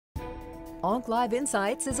Onc Live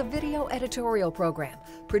Insights is a video editorial program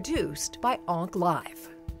produced by Onc Live.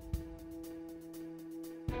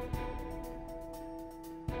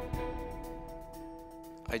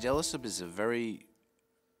 Idelalisib is a very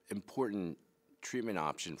important treatment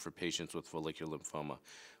option for patients with follicular lymphoma.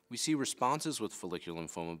 We see responses with follicular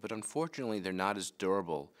lymphoma, but unfortunately they're not as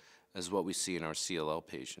durable as what we see in our CLL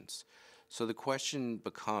patients. So the question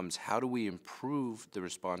becomes, how do we improve the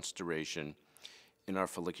response duration in our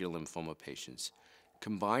follicular lymphoma patients?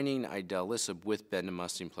 Combining idelalisib with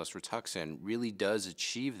bendamustine plus Rituxan really does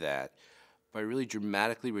achieve that by really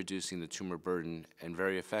dramatically reducing the tumor burden and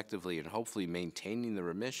very effectively and hopefully maintaining the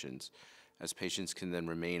remissions as patients can then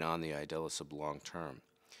remain on the idelalisib long term.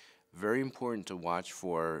 Very important to watch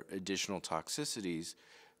for additional toxicities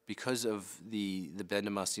because of the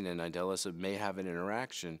bendamustine and idelalisib may have an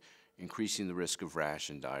interaction, increasing the risk of rash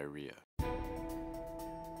and diarrhea.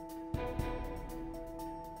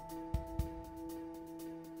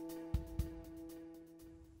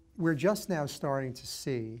 We're just now starting to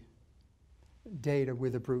see data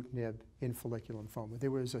with ibrutinib in follicular lymphoma.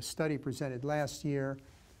 There was a study presented last year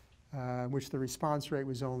which the response rate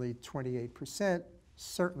was only 28%,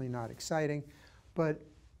 certainly not exciting, but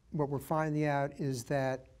what we're finding out is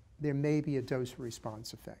that there may be a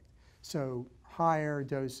dose-response effect. So higher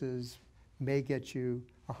doses may get you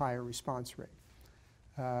a higher response rate.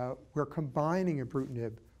 We're combining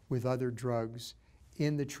ibrutinib with other drugs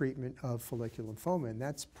in the treatment of follicular lymphoma, and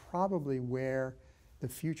that's probably where the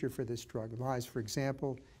future for this drug lies. For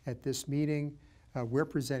example, at this meeting, we're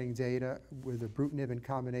presenting data with ibrutinib in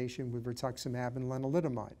combination with rituximab and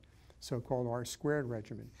lenalidomide, so-called R-squared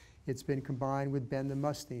regimen. It's been combined with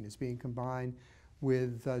bendamustine. It's being combined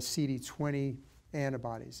with CD20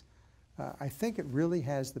 antibodies. I think it really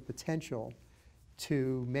has the potential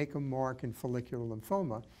to make a mark in follicular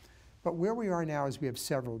lymphoma. But where we are now is we have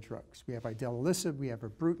several drugs. We have idelalisib, we have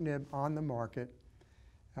ibrutinib on the market,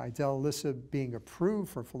 idelalisib being approved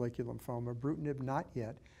for follicular lymphoma, ibrutinib not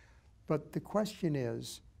yet. But the question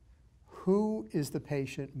is, who is the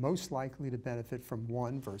patient most likely to benefit from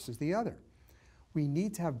one versus the other? We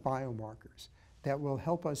need to have biomarkers that will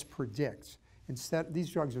help us predict. Instead, these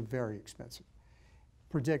drugs are very expensive.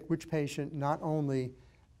 Predict which patient not only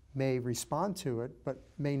may respond to it, but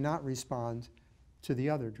may not respond to the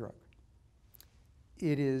other drug.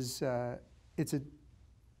 It's a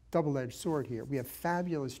double-edged sword here. We have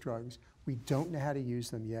fabulous drugs. We don't know how to use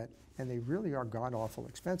them yet, and they really are god-awful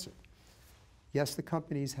expensive. Yes, the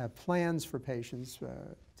companies have plans for patients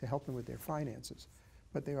to help them with their finances,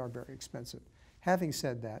 but they are very expensive. Having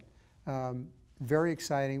said that, very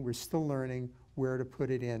exciting. We're still learning where to put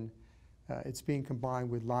it in. It's being combined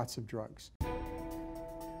with lots of drugs.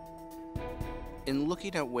 In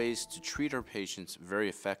looking at ways to treat our patients very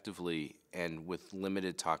effectively and with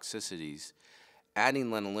limited toxicities, adding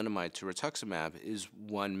lenalidomide to rituximab is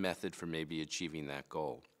one method for maybe achieving that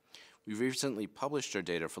goal. We've recently published our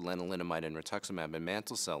data for lenalidomide and rituximab in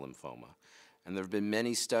mantle cell lymphoma, and there have been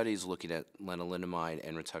many studies looking at lenalidomide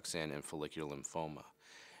and Rituxan in follicular lymphoma.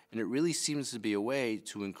 And it really seems to be a way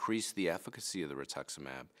to increase the efficacy of the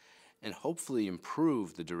rituximab and hopefully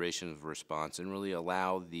improve the duration of response and really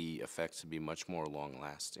allow the effects to be much more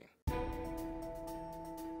long-lasting.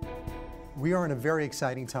 We are in a very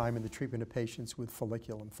exciting time in the treatment of patients with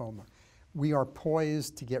follicular lymphoma. We are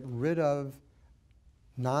poised to get rid of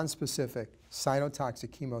nonspecific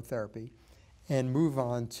cytotoxic chemotherapy and move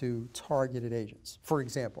on to targeted agents. For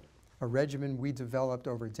example, a regimen we developed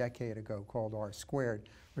over a decade ago called R-squared,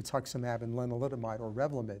 rituximab and lenalidomide or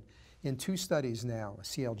Revlimid, in 2 studies now, a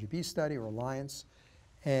CLGB study or Alliance,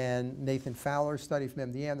 and Nathan Fowler's study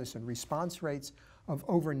from MD Anderson, response rates of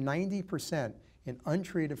over 90% in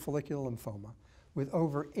untreated follicular lymphoma with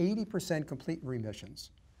over 80% complete remissions.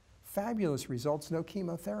 Fabulous results, no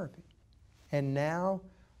chemotherapy. And now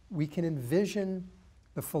we can envision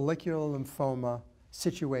the follicular lymphoma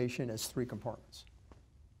situation as 3 compartments.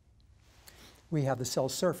 We have the cell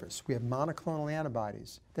surface. We have monoclonal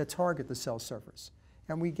antibodies that target the cell surface.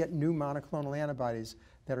 And we get new monoclonal antibodies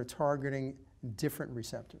that are targeting different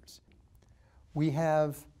receptors. We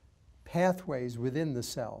have pathways within the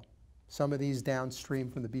cell, some of these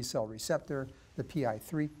downstream from the B-cell receptor, the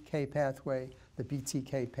PI3K pathway, the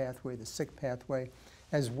BTK pathway, the SYK pathway,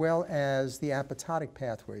 as well as the apoptotic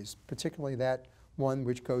pathways, particularly that one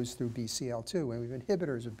which goes through BCL2, and we have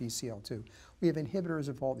inhibitors of BCL2. We have inhibitors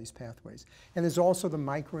of all these pathways. And there's also the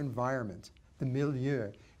microenvironment, the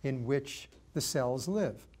milieu in which the cells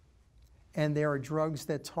live. And there are drugs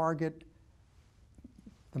that target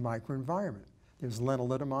the microenvironment. There's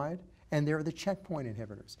lenalidomide, and there are the checkpoint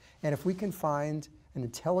inhibitors. And if we can find an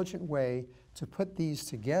intelligent way to put these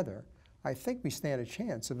together, I think we stand a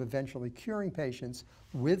chance of eventually curing patients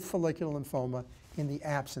with follicular lymphoma in the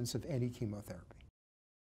absence of any chemotherapy.